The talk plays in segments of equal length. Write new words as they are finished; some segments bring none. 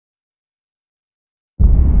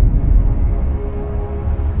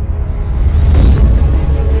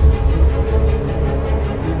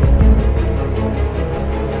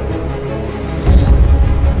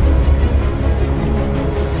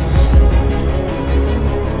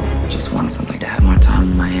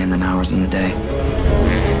7 hours in the day.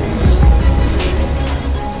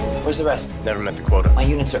 Where's the rest? Never met the quota. My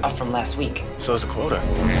units are up from last week. So is the quota.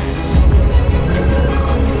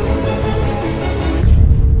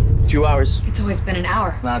 2 hours. It's always been an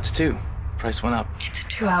hour. Now it's 2. Price went up. It's a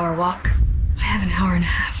 2-hour walk. I have an hour and a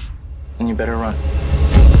half. Then you better run.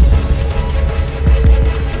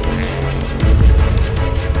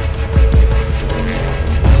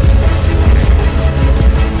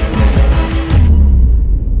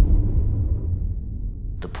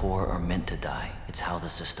 The poor are meant to die. It's how the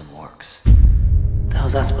system works. What the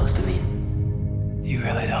hell's that supposed to mean? You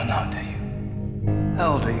really don't know, do you?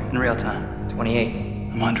 How old are you in real time? 28.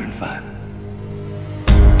 I'm 105.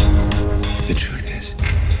 The truth is,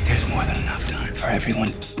 there's more than enough time for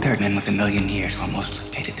everyone. There are men with 1,000,000 years while most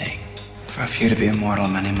live day to day. For a few to be immortal,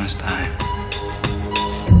 many must die.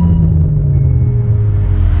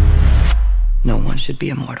 No one should be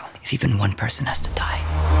immortal if even one person has to die.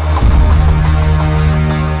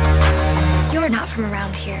 You're not from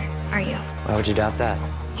around here, are you? Why would you doubt that?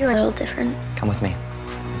 You're a little different. Come with me.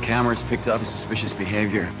 The cameras picked up suspicious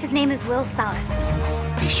behavior. His name is Will Salas.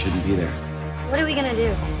 He shouldn't be there. What are we gonna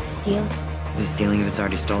do? Steal? Is it stealing if it's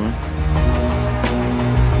already stolen?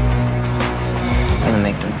 I'm gonna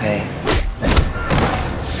make them pay.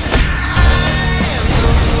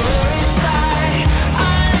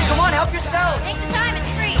 Come on, help yourselves! Take the time,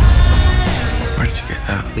 it's free. Where did you get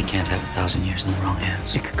that? We can't have 1,000 years in the wrong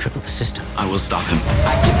hands. It could cripple the system. I will stop him.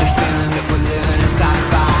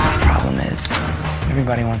 The problem is,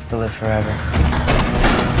 everybody wants to live forever.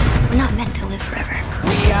 We're not meant to live forever.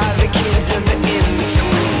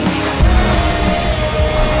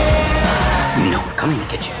 You know we're coming to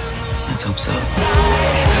get you. Let's hope so.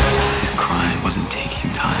 His crime wasn't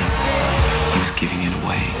taking time. He was giving it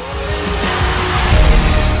away.